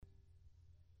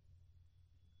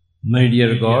My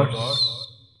dear gods,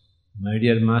 my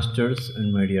dear masters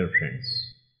and my dear friends,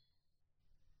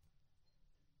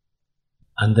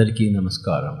 అందరికీ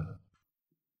నమస్కారం.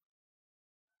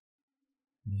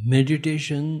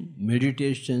 Meditation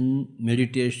meditation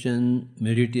meditation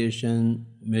meditation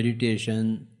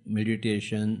meditation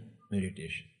meditation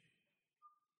meditation.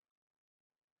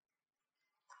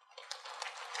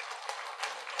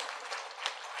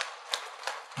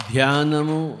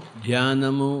 ధ్యానము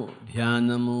ధ్యానము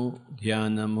ధ్యానము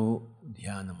ధ్యానము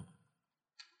ధ్యానము.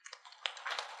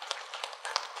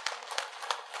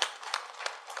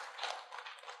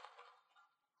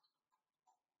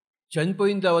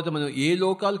 చనిపోయిన తర్వాత మనం ఏ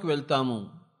లోకాలకు వెళ్తాము,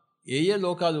 ఏ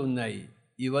లోకాలు ఉన్నాయి,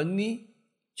 ఇవన్నీ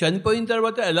చనిపోయిన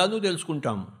తర్వాత ఎలానూ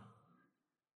తెలుసుకుంటాము.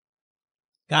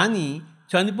 కానీ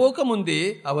చనిపోకముందే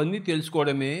అవన్నీ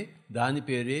తెలుసుకోవడమే, దాని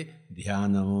పేరే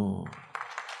ధ్యానము,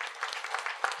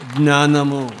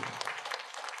 జ్ఞానము,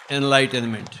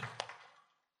 ఎన్లైటన్మెంట్.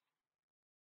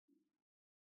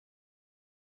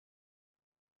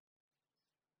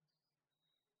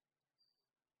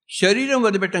 శరీరం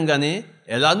వదిలిపెట్టంగానే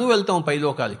ఎలానూ వెళ్తాం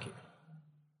పైలోకాలకి.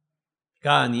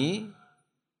 కానీ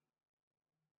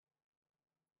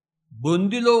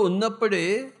బొందిలో ఉన్నప్పుడే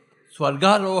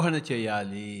స్వర్గారోహణ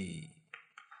చేయాలి.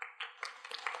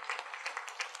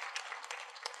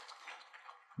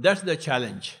 That's the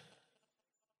challenge.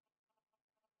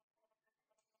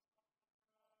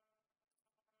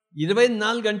 ఇరవై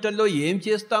 24 గంటల్లో ఏం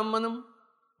చేస్తాం మనం?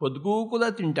 పొద్దుగూకులా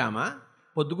తింటామా?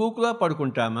 పొద్దుగూకులా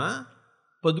పడుకుంటామా?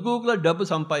 పొద్దుగూకులా డబ్బు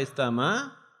సంపాదిస్తామా?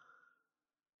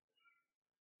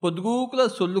 పొద్దుగూకులా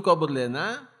సొల్లు కబుర్లేనా?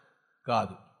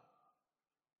 కాదు.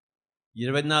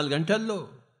 24 గంటల్లో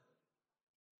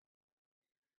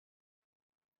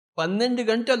 12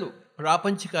 గంటలు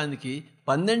ప్రాపంచికానికి,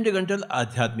 12 గంటలు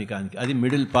ఆధ్యాత్మికానికి. అది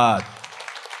middle path.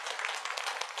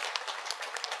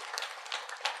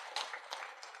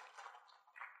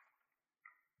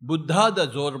 Buddha the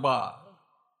Zorba.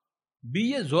 Be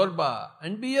a Zorba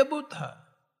and be a Buddha.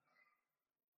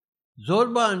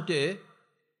 Zorba అంటే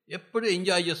ఎప్పుడు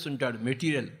ఎంజాయ్ చేస్తుంటాడు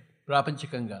మెటీరియల్,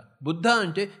 ప్రాపంచికంగా. బుద్ధ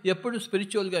అంటే ఎప్పుడు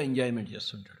స్పిరిచువల్గా ఎంజాయ్మెంట్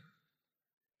చేస్తుంటాడు.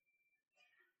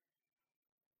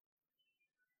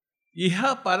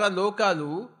 ఇహ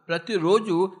పరలోకాలు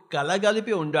ప్రతిరోజు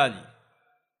కలగలిపి ఉండాలి.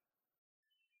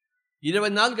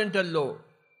 24 గంటల్లో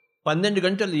 12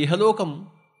 గంటలు ఇహలోకం,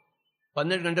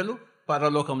 12 గంటలు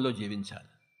పరలోకంలో జీవించాలి.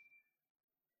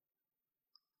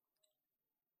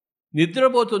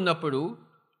 నిద్రపోతున్నప్పుడు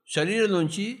శరీరం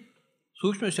నుంచి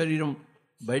సూక్ష్మ శరీరం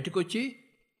బయటకు వచ్చి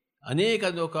అనేక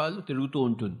లోకాలు తిరుగుతూ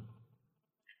ఉంటుంది.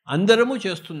 అందరము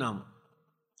చేస్తున్నాము.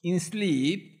 In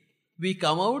sleep we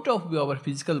come out of our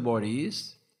physical bodies,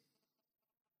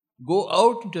 go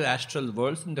out into the astral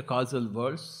worlds, in the causal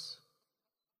worlds.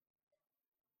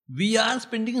 We are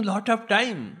spending a lot of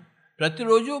time.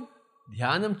 ప్రతిరోజు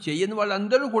ధ్యానం చేయని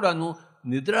వాళ్ళందరూ కూడాను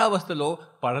నిద్రావస్థలో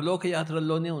పరలోక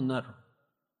యాత్రల్లోనే ఉన్నారు,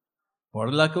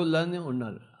 పరలోకంలోనే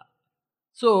ఉన్నారు.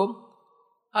 సో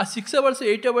ఆ 6 అవర్స్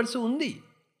 8 అవర్స్ ఉంది.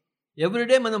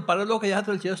 ఎవ్రీడే మనం పరలోక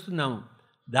యాత్రలు చేస్తున్నాము.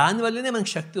 దానివల్లనే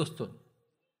మనకి శక్తి వస్తుంది.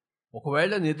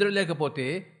 ఒకవేళ నిద్ర లేకపోతే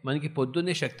మనకి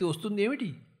పొద్దున్నే శక్తి వస్తుంది ఏమిటి?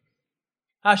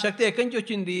 ఆ శక్తి ఎక్కడి నుంచి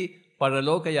వచ్చింది?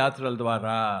 పరలోక యాత్రల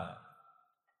ద్వారా,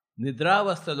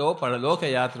 నిద్రావస్థలో పరలోక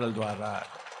యాత్రల ద్వారా.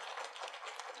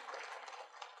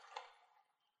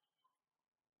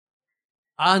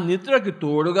 ఆ నిద్రకి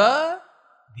తోడుగా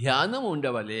ధ్యానం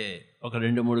ఉండవలే. ఒక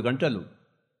 2-3 గంటలు,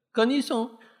 కనీసం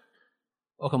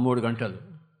ఒక 3 గంటలు,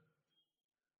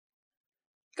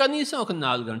 కనీసం ఒక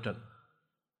 4 గంటలు.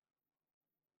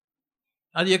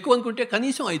 అది ఎక్కువ అనుకుంటే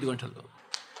కనీసం 5 గంటలు.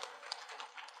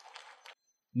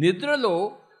 నిద్రలో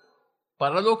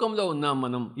పరలోకంలో ఉన్నాం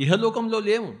మనం, ఇహలోకంలో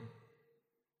లేము.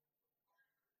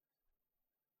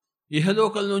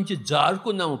 ఇహలోకం నుంచి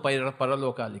జారుకున్నాము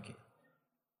పరలోకాలకి.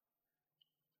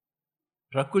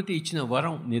 ప్రకృతి ఇచ్చిన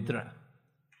వరం నిద్ర.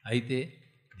 అయితే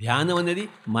ధ్యానం అనేది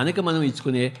మనకు మనం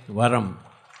ఇచ్చుకునే వరం.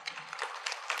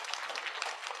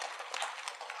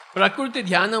 ప్రకృతి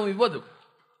ధ్యానం ఇవ్వదు,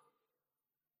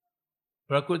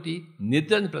 ప్రకృతి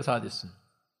నిద్రను ప్రసాదిస్తుంది.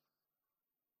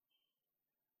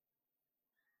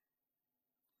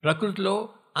 ప్రకృతిలో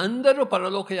అందరూ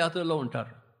పరలోక యాత్రలో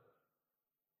ఉంటారు.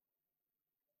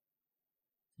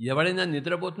 ఎవరైనా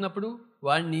నిద్రపోతున్నప్పుడు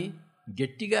వాడిని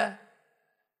గట్టిగా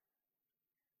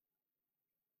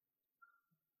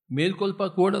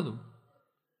మేల్కొల్పకూడదు,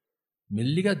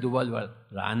 మెల్లిగా దువ్వాలి. వాడు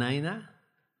రానాయినా,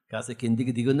 కాస్త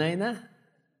కిందికి దిగునాయినా,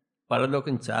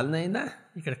 పరలోకం చాలనైనా,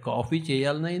 ఇక్కడ కాఫీ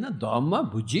చేయాలనైనా, దోమ్మ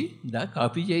బుజ్జి దా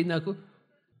కాఫీ చేయి నాకు,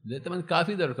 లేకపోతే మనకి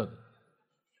కాఫీ దొరకదు.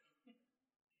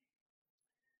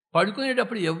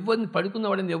 పడుకునేటప్పుడు ఎవరిని, పడుకున్న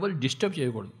వాడిని ఎవరు డిస్టర్బ్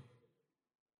చేయకూడదు.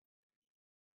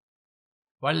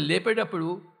 వాళ్ళు లేపేటప్పుడు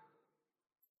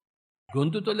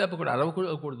గొంతుతో లేపకూడదు,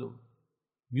 అరవకూడదు.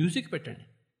 మ్యూజిక్ పెట్టండి.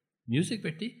 మ్యూజిక్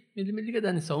పెట్టి మెల్లిమెల్లిగా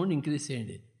దాని సౌండ్ ఇంక్రీజ్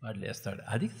చేయండి, వాడు లేస్తాడు.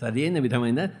 అది సరైన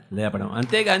విధమైన లేపడం.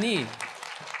 అంతేగాని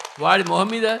వాడి మొహం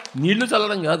మీద నీళ్లు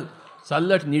చల్లడం కాదు,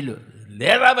 చల్లటి నీళ్లు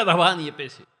లేరా బెదవా అని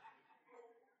చెప్పేసి.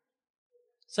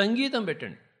 సంగీతం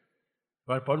పెట్టండి.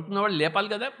 వాడు పడుకున్నవాడు లేపాలి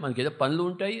కదా, మనకి ఏదో పనులు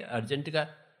ఉంటాయి, అర్జెంటుగా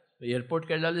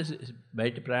ఎయిర్పోర్ట్కి వెళ్ళాలి,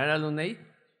 బయట ప్రయాణాలు ఉన్నాయి.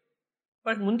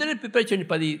 వాడికి ముందరే ప్రిపేర్ చేయండి,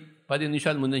 10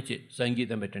 నిమిషాల ముందు నుంచి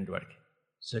సంగీతం పెట్టండి. వాడికి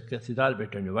సితార్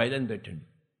పెట్టండి, వైలన్ పెట్టండి,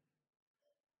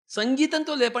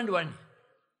 సంగీతంతో లేపండి వాడిని.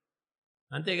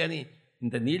 అంతేగాని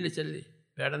ఇంత నీళ్లు చల్లి,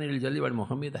 పేడ నీళ్ళు చల్లి వాడి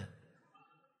మొహం మీద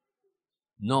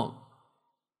నో.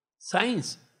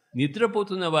 సైన్స్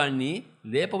నిద్రపోతున్న వాడిని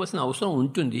లేపవలసిన అవసరం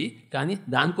ఉంటుంది, కానీ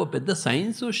దానికో పెద్ద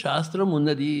సైన్సు శాస్త్రం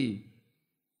ఉన్నది.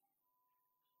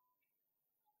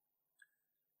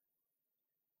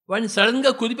 వాడిని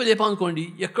సడన్గా కుదిపి లేపామనుకోండి,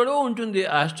 ఎక్కడో ఉంటుంది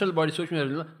ఆస్ట్రల్ బాడీ, సూక్ష్మ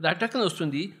శరీరంలో, దట్టక్కన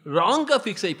వస్తుంది, రాంగ్గా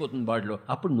ఫిక్స్ అయిపోతుంది బాడీలో.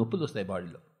 అప్పుడు నొప్పులు వస్తాయి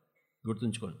బాడీలో,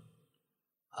 గుర్తుంచుకోండి.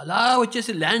 అలా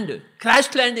వచ్చేసి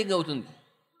క్రాష్ ల్యాండింగ్ అవుతుంది.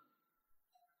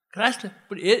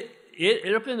 ఇప్పుడు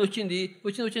ఏరోప్లేన్ వచ్చింది,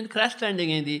 క్రాష్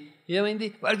ల్యాండింగ్ అయింది. ఏమైంది?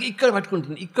 వాడికి ఇక్కడ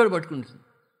పట్టుకుంటుంది.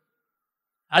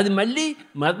 అది మళ్ళీ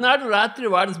మర్నాడు రాత్రి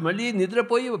వాడు మళ్ళీ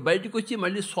నిద్రపోయి బయటకు వచ్చి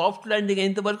మళ్ళీ సాఫ్ట్ ల్యాండింగ్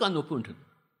అయ్యేంత వరకు ఆ నొప్పి ఉంటుంది.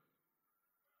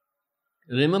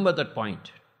 Remember that point.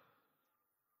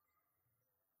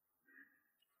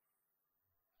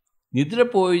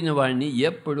 నిద్రపోయిన వాడిని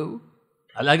ఎప్పుడు,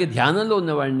 అలాగే ధ్యానంలో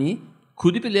ఉన్నవాడిని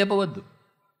కుదిపి లేపవద్దు.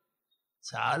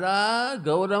 చాలా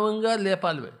గౌరవంగా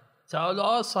లేపాలి, చాలా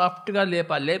సాఫ్ట్గా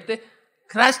లేపాలి. లేపితే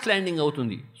క్రాష్ ల్యాండింగ్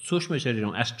అవుతుంది సూక్ష్మ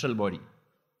శరీరం, ఆస్ట్రల్ బాడీ.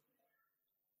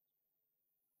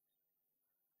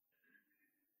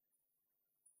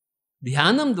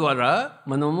 ధ్యానం ద్వారా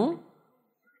మనము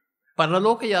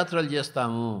పరలోక యాత్రలు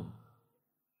చేస్తాము.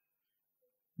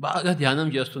 బాగా ధ్యానం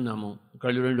చేస్తున్నాము,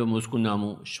 కళ్ళు రెండు మూసుకున్నాము,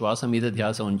 శ్వాస మీద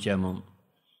ధ్యాస ఉంచాము,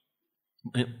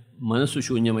 మనసు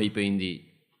శూన్యమైపోయింది,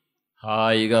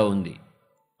 హాయిగా ఉంది,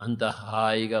 అంత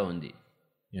హాయిగా ఉంది.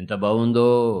 ఎంత బాగుందో,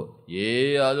 ఏ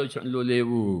ఆలోచనలు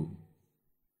లేవు,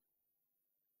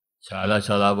 చాలా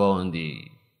చాలా బాగుంది,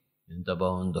 ఎంత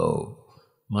బాగుందో,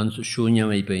 మనసు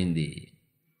శూన్యమైపోయింది.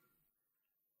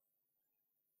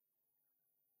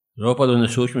 లోపల ఉన్న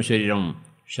సూక్ష్మ శరీరం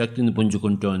శక్తిని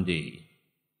పుంజుకుంటోంది,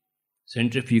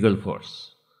 సెంట్రిఫ్యూగల్ ఫోర్స్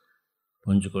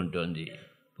పుంజుకుంటోంది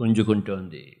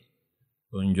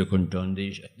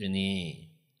శక్తిని.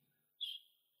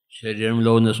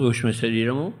 శరీరంలో ఉన్న సూక్ష్మ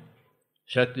శరీరము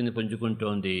శక్తిని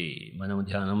పుంజుకుంటోంది. మనం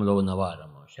ధ్యానంలో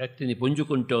ఉన్నవారము, శక్తిని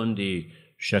పుంజుకుంటోంది.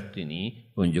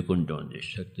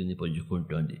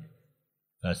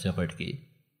 కాసేపటికి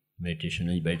మెడిటేషన్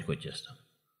నుంచి బయటకు వచ్చేస్తాం.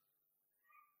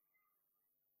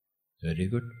 Very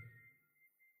good.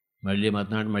 మళ్ళీ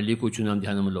మర్నాడు మళ్ళీ కూర్చున్నాం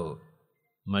ధ్యానంలో,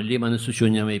 మళ్ళీ మనసు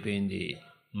శూన్యమైపోయింది,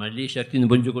 మళ్ళీ శక్తిని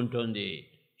పుంజుకుంటోంది,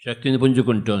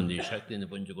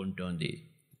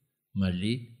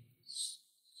 మళ్ళీ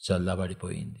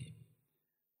చల్లబడిపోయింది.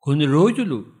 కొన్ని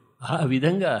రోజులు ఆ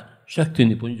విధంగా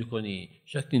శక్తిని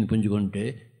పుంజుకుంటే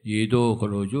ఏదో ఒక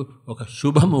రోజు ఒక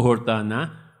శుభముహూర్తాన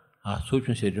ఆ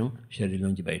సూక్ష్మ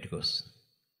శరీరంలోంచి బయటకు వస్తుంది.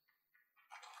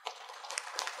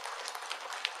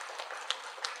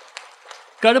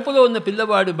 కడుపులో ఉన్న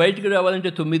పిల్లవాడు బయటికి రావాలంటే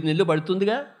 9 నెలలు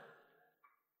పడుతుందిగా.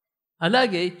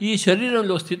 అలాగే ఈ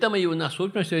శరీరంలో స్థితమై ఉన్న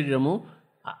సూక్ష్మ శరీరము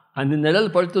అన్ని నెలలు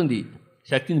పడుతుంది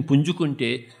శక్తిని పుంజుకుంటే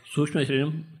సూక్ష్మ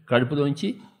శరీరం కడుపులోంచి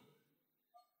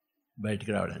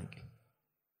బయటికి రావడానికి.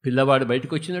 పిల్లవాడు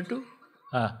బయటకు వచ్చినట్టు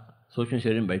ఆ సూక్ష్మ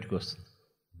శరీరం బయటకు వస్తుంది.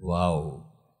 వావ్!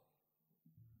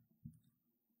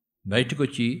 బయటకు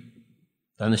వచ్చి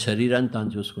తన శరీరాన్ని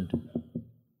తాను చూసుకుంటుంది.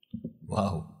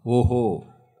 వావ్! ఓహో,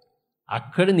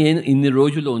 అక్కడ నేను ఇన్ని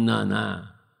రోజులు ఉన్నానా?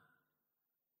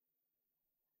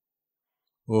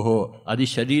 ఓహో, అది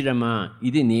శరీరమా,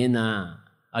 ఇది నేనా?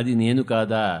 అది నేను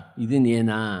కాదా, ఇది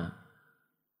నేనా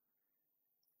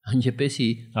అని చెప్పేసి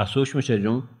ఆ సూక్ష్మ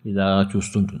శరీరం ఇలా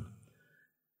చూస్తుంటుంది.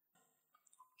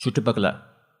 చుట్టుపక్కల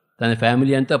తన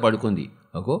ఫ్యామిలీ అంతా పడుకుంది.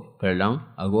 అగో పెళ్ళాం,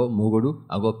 అగో మొగుడు,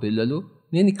 అగో పిల్లలు,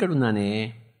 నేను ఇక్కడున్నానే.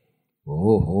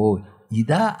 ఓహో,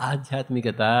 ఇదా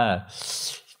ఆధ్యాత్మికత?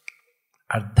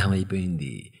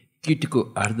 అర్థమైపోయింది, కిటుకు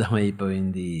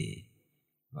అర్థమైపోయింది.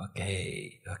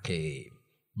 ఓకే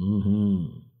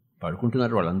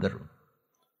పడుకుంటున్నారు వాళ్ళందరూ.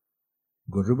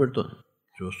 గొర్రె పెడుతోంది,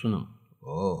 చూస్తున్నాం.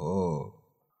 ఓహో,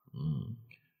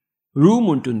 రూమ్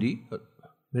ఉంటుంది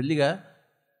మెల్లిగా.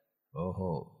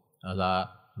 ఓహో, అలా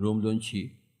రూమ్లోంచి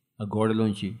ఆ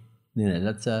గోడలోంచి నేను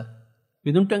వెళ్ళొచ్చా?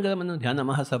 వినుంటాం కదా మనం ధ్యాన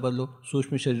మహాసభల్లో,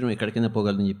 సూక్ష్మ శరీరం ఎక్కడికైనా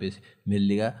పోగలని చెప్పేసి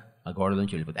మెల్లిగా ఆ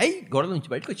గోడలోంచి వెళ్ళిపోతే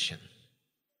గోడలోంచి బయటకు వచ్చేసాను.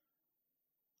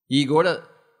 ఈ గోడ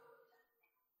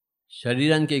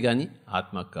శరీరానికే కానీ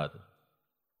ఆత్మకు కాదు.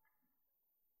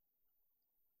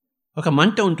 ఒక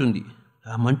మంట ఉంటుంది,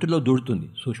 ఆ మంటలో దూడుతుంది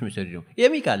సూక్ష్మ శరీరం.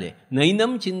 ఏమీ కాలే.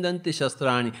 నైనం చిందంతి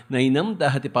శస్త్రాన్ని నైనం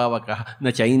దహతి పావక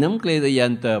న చైనం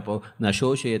క్లేదయ్యంతపో న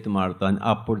శోషయతి మారుతాను.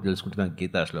 అప్పుడు తెలుసుకుంటున్నాను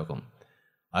గీతా శ్లోకం.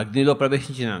 అగ్నిలో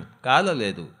ప్రవేశించిన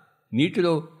కాలలేదు,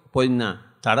 నీటిలో పోయిన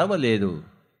తడవలేదు,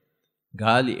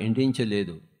 గాలి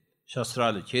ఎండించలేదు,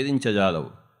 శస్త్రాలు ఛేదించజాలవు.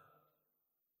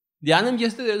 ధ్యానం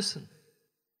చేస్తే తెలుస్తుంది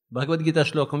భగవద్గీత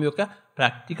శ్లోకం యొక్క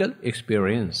ప్రాక్టికల్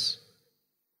ఎక్స్పీరియన్స్.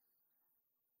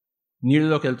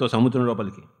 నీళ్ళలోకి వెళ్తావు, సముద్రం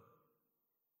లోపలికి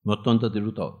మొత్తం అంతా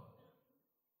తిరుగుతావు.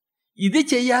 ఇది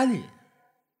చెయ్యాలి.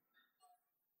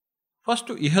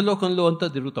 ఫస్ట్ ఇహలోకంలో అంతా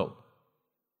తిరుగుతావు,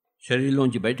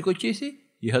 శరీరంలోంచి బయటకు వచ్చేసి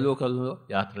ఇహలోకంలో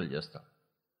యాత్రలు చేస్తావు.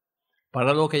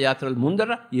 పరలోక యాత్రలు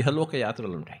ముందర ఇహలోక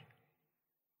యాత్రలు ఉంటాయి.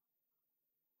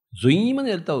 జుయ్యమని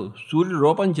వెళ్తావు, సూర్యుడు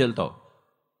రూపంచి వెళ్తావు,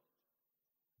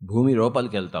 భూమి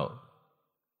రూపాలకి వెళ్తావు.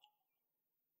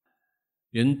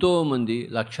 ఎంతోమంది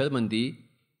లక్షల మంది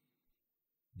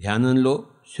ధ్యానంలో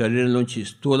శరీరంలోంచి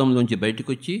స్థూలంలోంచి బయటకు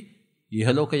వచ్చి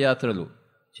ఇహలోక యాత్రలు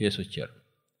చేసి వచ్చారు.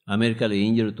 అమెరికాలో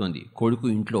ఏం జరుగుతుంది? కొడుకు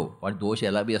ఇంట్లో వాడు దోశ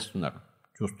ఎలా వేస్తున్నాడు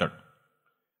చూస్తాడు,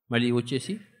 మళ్ళీ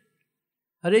వచ్చేసి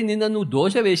అరే నిన్న నువ్వు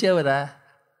దోశ వేసావరా,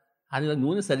 అందులో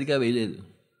నూనె సరిగా వేయలేదు.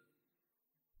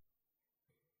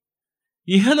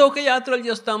 ఇహలోక యాత్రలు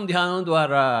చేస్తాం ధ్యానం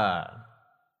ద్వారా,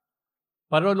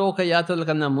 పరలోక యాత్రల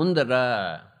కన్నా ముందర.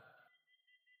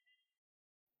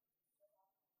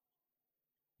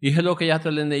 ఇహలోక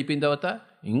యాత్రలన్నీ అయిపోయిన తర్వాత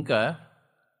ఇంకా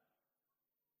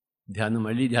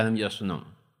మళ్ళీ ధ్యానం చేస్తున్నాం.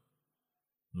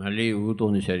 మళ్ళీ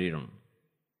ఊగుతోంది శరీరం,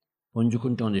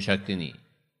 పుంజుకుంటోంది శక్తిని.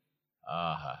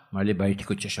 ఆహా, మళ్ళీ బయటికి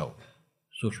వచ్చేసావు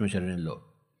సూక్ష్మ శరీరంలో.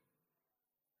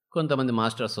 కొంతమంది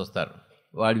మాస్టర్స్ వస్తారు,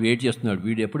 వాడు వెయిట్ చేస్తున్నాడు,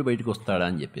 వీడు ఎప్పుడు బయటకు వస్తాడా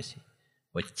అని చెప్పేసి.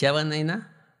 వచ్చావన్నైనా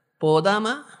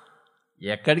పోదామా?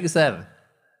 ఎక్కడికి సార్?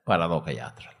 పరలోక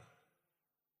యాత్ర.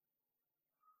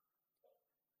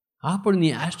 అప్పుడు నీ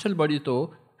ఆస్ట్రల్ బాడీతో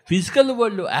ఫిజికల్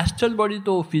వరల్డ్, ఆస్ట్రల్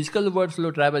బాడీతో ఫిజికల్ వరల్డ్స్లో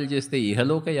ట్రావెల్ చేస్తే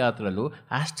ఇహలోక యాత్రలు,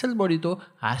 ఆస్ట్రల్ బాడీతో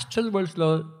ఆస్ట్రల్ వరల్డ్స్లో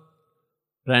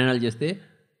ప్రయాణాలు చేస్తే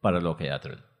పరలోక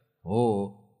యాత్రలు. ఓ,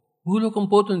 భూలోకం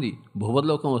పోతుంది,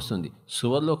 భువర్లోకం వస్తుంది,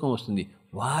 సువర్లోకం వస్తుంది.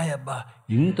 వాయబ్బా,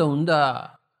 ఇంత ఉందా?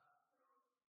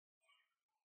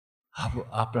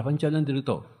 ఆ ప్రపంచాలను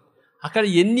తిరుగుతావు. అక్కడ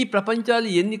ఎన్ని ప్రపంచాలు,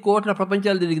 ఎన్ని కోట్ల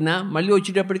ప్రపంచాలు తిరిగినా మళ్ళీ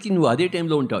వచ్చేటప్పటికి నువ్వు అదే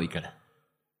టైంలో ఉంటావు.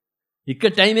 ఇక్కడ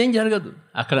టైం ఏం జరగదు,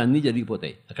 అక్కడ అన్నీ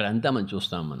జరిగిపోతాయి. అక్కడ అంతా మనం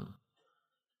చూస్తాం. మనం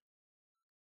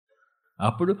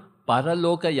అప్పుడు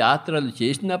పరలోక యాత్రలు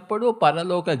చేసినప్పుడు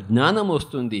పరలోక జ్ఞానం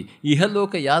వస్తుంది,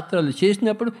 ఇహలోక యాత్రలు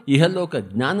చేసినప్పుడు ఇహలోక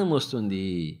జ్ఞానం వస్తుంది.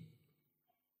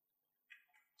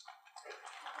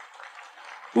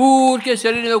 ఊరికే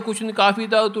శరీరంలో కూర్చుని కాఫీ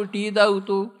తాగుతూ, టీ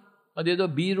తాగుతూ, అదేదో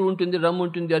బీరు ఉంటుంది, రమ్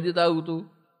ఉంటుంది, అది తాగుతూ,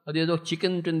 అదేదో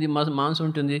చికెన్ ఉంటుంది, మాంసం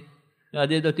ఉంటుంది,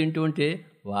 అదేదో తింటూ ఉంటే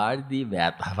వాడిది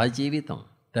వ్యాపవ జీవితం,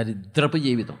 దరిద్రపు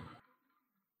జీవితం.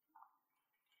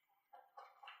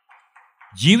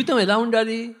 జీవితం ఎలా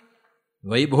ఉండాలి?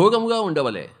 వైభోగంగా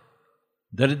ఉండవలే,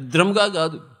 దరిద్రంగా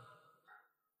కాదు.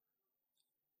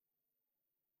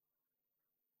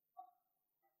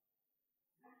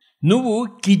 నువ్వు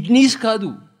కిడ్నీస్ కాదు,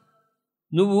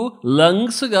 నువ్వు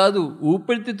లంగ్స్ కాదు,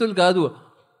 ఊపిరితిత్తులు కాదు,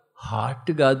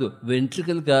 హార్ట్ కాదు,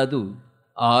 వెంట్రుకలు కాదు,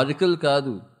 ఆరికలు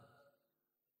కాదు,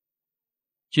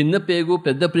 చిన్న పేగు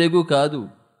పెద్ద పేగు కాదు,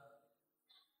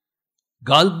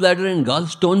 gall bladder and gall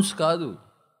stones కాదు,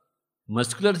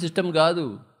 మస్కులర్ సిస్టమ్ కాదు,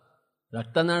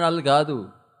 రక్తనాళాలు కాదు,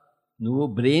 నువ్వు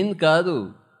బ్రెయిన్ కాదు,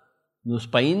 నువ్వు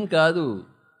స్పైన్ కాదు,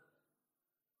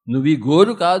 నువ్వు ఈ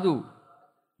గోరు కాదు,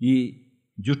 ఈ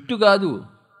జుట్టు కాదు,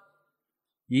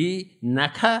 ఈ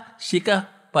నఖ శిఖ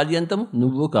పర్యంతం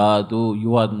నువ్వు కాదు.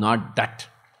 You are not that.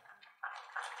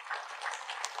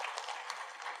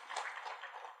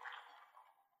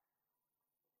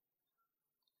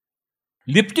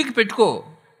 Lipstick పెట్టుకో,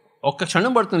 ఒక్క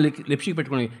క్షణం పడుతుంది లిప్స్టిక్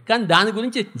పెట్టుకోండి, కానీ దాని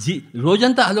గురించి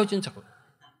రోజంతా ఆలోచించకు.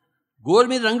 గోరు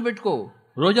మీద రంగు పెట్టుకో,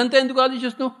 రోజంతా ఎందుకు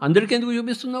ఆలోచిస్తున్నావు? అందరికీ ఎందుకు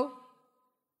చూపిస్తున్నావు?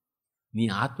 నీ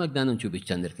ఆత్మజ్ఞానం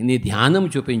చూపించు అందరికీ, నీ ధ్యానం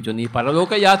చూపించు, నీ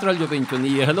పరలోక యాత్రలు చూపించు, నీ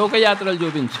ఇహలోక యాత్రలు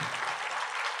చూపించు.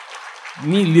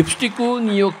 నీ లిప్స్టిక్,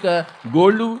 నీ యొక్క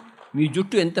గోల్డ్, నీ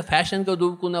జుట్టు ఎంత ఫ్యాషన్గా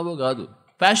దువ్వుకున్నావో కాదు.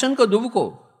 ఫ్యాషన్గా దువ్వుకో,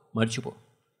 మర్చిపో.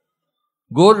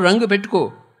 గోరు రంగు పెట్టుకో,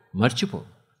 మర్చిపో.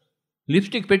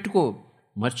 లిప్స్టిక్ పెట్టుకో,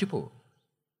 మర్చిపో.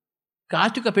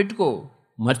 కాటుక పెట్టుకో,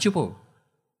 మర్చిపో.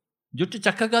 జుట్టు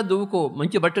చక్కగా దువ్వుకో,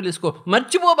 మంచి బట్టలు వేసుకో,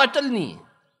 మర్చిపో బట్టల్ని.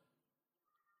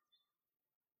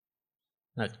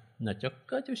 నా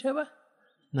చొక్కా చూసావా,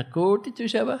 నా కోటి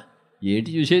చూసావా,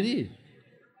 ఏటి చూసేది?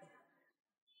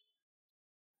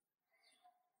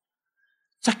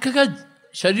 చక్కగా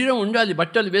శరీరం ఉండాలి,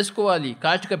 బట్టలు వేసుకోవాలి,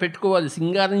 కాటుక పెట్టుకోవాలి,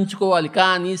 సింగారించుకోవాలి.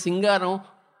 కానీ సింగారం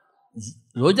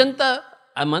రోజంతా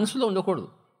ఆ మనసులో ఉండకూడదు.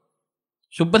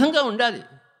 శుభ్రంగా ఉండాలి,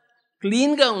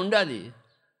 క్లీన్గా ఉండాలి.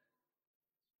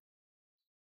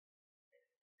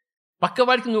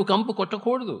 పక్కవాడికి నువ్వు కంపు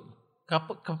కొట్టకూడదు.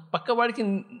 పక్కవాడికి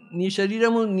నీ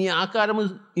శరీరము, నీ ఆకారము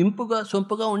ఇంపుగా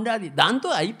సొంపుగా ఉండాలి. దాంతో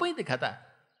అయిపోయింది కథ.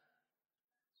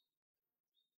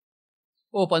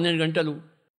 12 గంటలు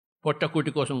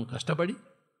పొట్టకూటి కోసం కష్టపడి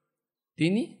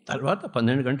తిని, తర్వాత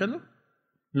 12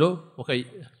 గంటలలో ఒక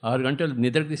 6 గంటలు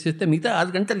నిద్రకు తీసేస్తే మిగతా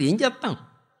 6 గంటలు ఏం చేస్తాం?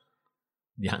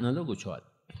 ధ్యానంలో కూర్చోవాలి.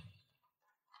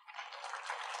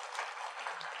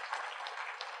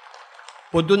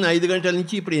 పొద్దున్న 5 గంటల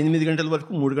నుంచి ఇప్పుడు 8 గంటల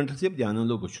వరకు 3 గంటల సేపు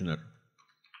ధ్యానంలో కూర్చున్నారు.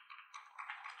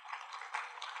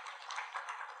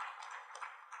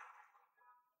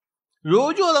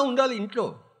 రోజు అలా ఉండాలి ఇంట్లో.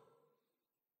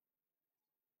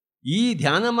 ఈ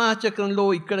ధ్యాన మహాచక్రంలో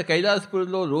ఇక్కడ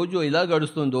కైలాసపురంలో రోజు ఎలా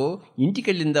గడుస్తుందో, ఇంటికి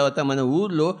వెళ్ళిన తర్వాత మన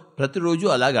ఊర్లో ప్రతిరోజు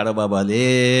అలా గడబాబాలే.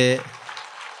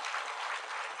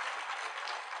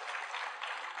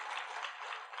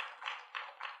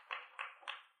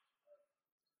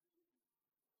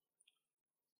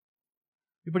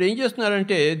 ఇప్పుడు ఏం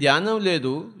చేస్తున్నారంటే ధ్యానం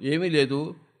లేదు, ఏమీ లేదు,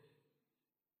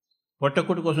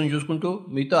 పొట్టకొట్టు కోసం చూసుకుంటూ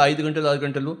మిగతా 5 గంటలు 6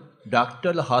 గంటలు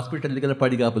డాక్టర్ల హాస్పిటల్ దగ్గర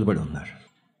పడిగాపులు పడి ఉన్నారు.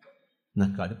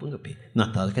 నాకు కడుపు నొప్పి, నా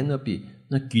తలకాయ నొప్పి,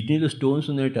 నా కిడ్నీలో స్టోన్స్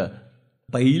ఉన్నాయట,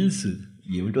 పైల్స్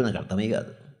ఏమిటో నాకు అర్థమే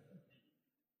కాదు.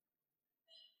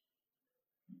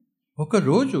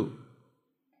 ఒకరోజు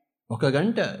 1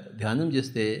 గంట ధ్యానం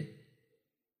చేస్తే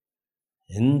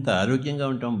ఎంత ఆరోగ్యంగా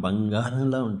ఉంటాం,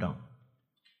 బంగారంలా ఉంటాం.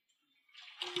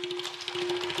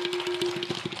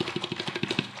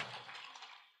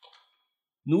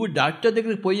 నువ్వు డాక్టర్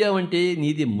దగ్గరికి పోయావంటే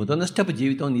నీది ముదనష్టపు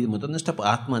జీవితం, నీది ముదనష్టపు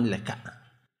ఆత్మ అని లెక్క.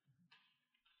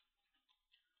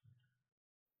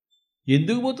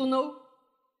 ఎందుకు పోతున్నావు?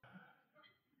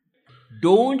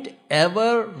 Don't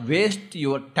ever waste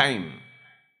your time.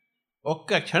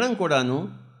 ఒక్క క్షణం కూడాను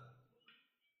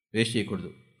వేస్ట్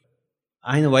చేయకూడదు.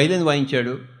 ఆయన వైలిన్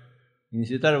వాయించాడు, ఈయన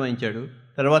సితార్ వాయించాడు,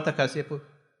 తర్వాత కాసేపు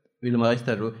వీళ్ళు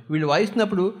వాయిస్తారు. వీళ్ళు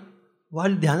వాయిస్తున్నప్పుడు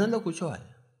వాళ్ళు ధ్యానంలో కూర్చోవాలి,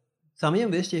 సమయం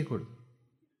వేస్ట్ చేయకూడదు.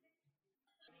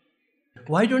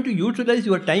 Why don't you utilize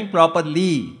your time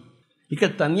properly? ఇక్కడ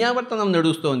తన్యావర్తనం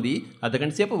నడుస్తోంది,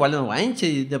 అర్ధగంట సేపు వాళ్ళని వాయించే,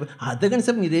 అర్ధగంట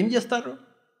సేపు మీరేం చేస్తారు?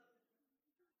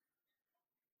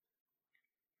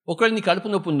 ఒకవేళ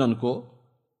కడుపు నొప్పి ఉందనుకో,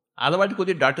 అలవాటు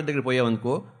కొద్దిగా డాక్టర్ దగ్గర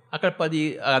పోయావనుకో, అక్కడ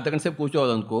అర్ధగంట సేపు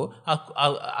కూర్చోవాలనుకో,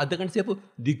 అర్ధగంట సేపు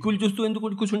దిక్కులు చూస్తూ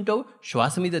ఎందుకు కూర్చుంటావు?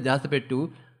 శ్వాస మీద ధ్యాస పెట్టు.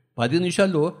 10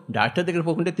 నిమిషాల్లో డాక్టర్ దగ్గర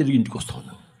పోకుంటే తిరిగి ఇంటికి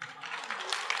వస్తాను.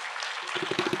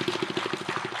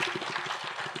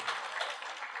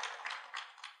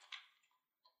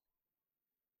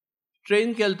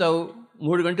 ట్రైన్కి వెళ్తావు,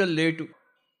 3 గంటలు లేటు,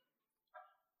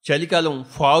 చలికాలం,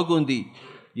 ఫాగ్ ఉంది,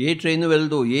 ఏ ట్రైన్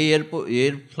వెళ్ళదు, ఏ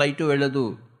ఫ్లైట్ వెళ్ళదు.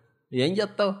 ఏం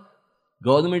చేస్తావు?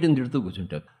 గవర్నమెంట్ని తిడుతూ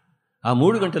కూర్చుంటావు. ఆ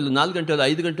 3 గంటలు 4 గంటలు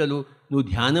 5 గంటలు నువ్వు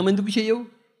ధ్యానం ఎందుకు చేయవు?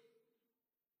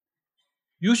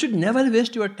 You should never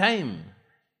waste your time.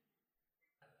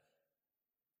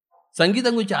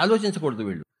 సంగీతం గురించి ఆలోచించకూడదు.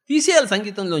 వీళ్ళు తీసేయాలి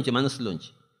సంగీతంలోంచి,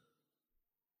 మనసులోంచి.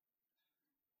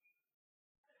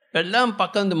 పెళ్ళాం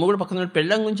పక్కన, మొగుడు పక్కన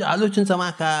పెళ్ళాం గురించి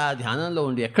ఆలోచించమాక, ధ్యానంలో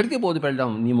ఉండి. ఎక్కడికి పోదు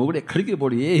పెళ్ళాం, నీ మొగుడు ఎక్కడికి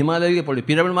పోడు, ఏ హిమాలయాలకి పోడు.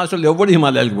 పిరమిడ్ మాస్టర్లు ఎవడు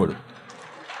హిమాలయాలకి పోడు.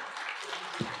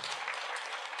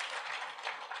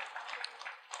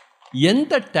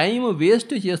 ఎంత టైం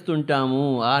వేస్ట్ చేస్తుంటాము.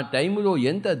 ఆ టైంలో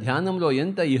ఎంత ధ్యానంలో,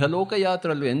 ఎంత ఇహలోక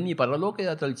యాత్రలు, ఎన్ని పరలోక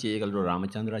యాత్రలు చేయగలరు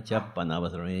రామచంద్ర? చెప్పని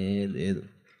అవసరమే లేదు.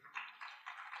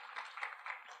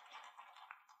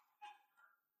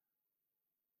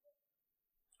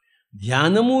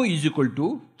 ధ్యానము is equal to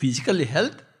physical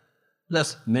health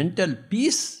plus mental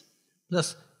peace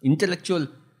plus intellectual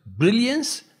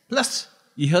brilliance plus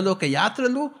ఇహలోక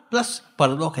యాత్రలు ప్లస్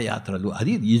పరలోక యాత్రలు.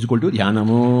 అది ఈజ్ ఈక్వల్ టు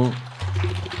ధ్యానము.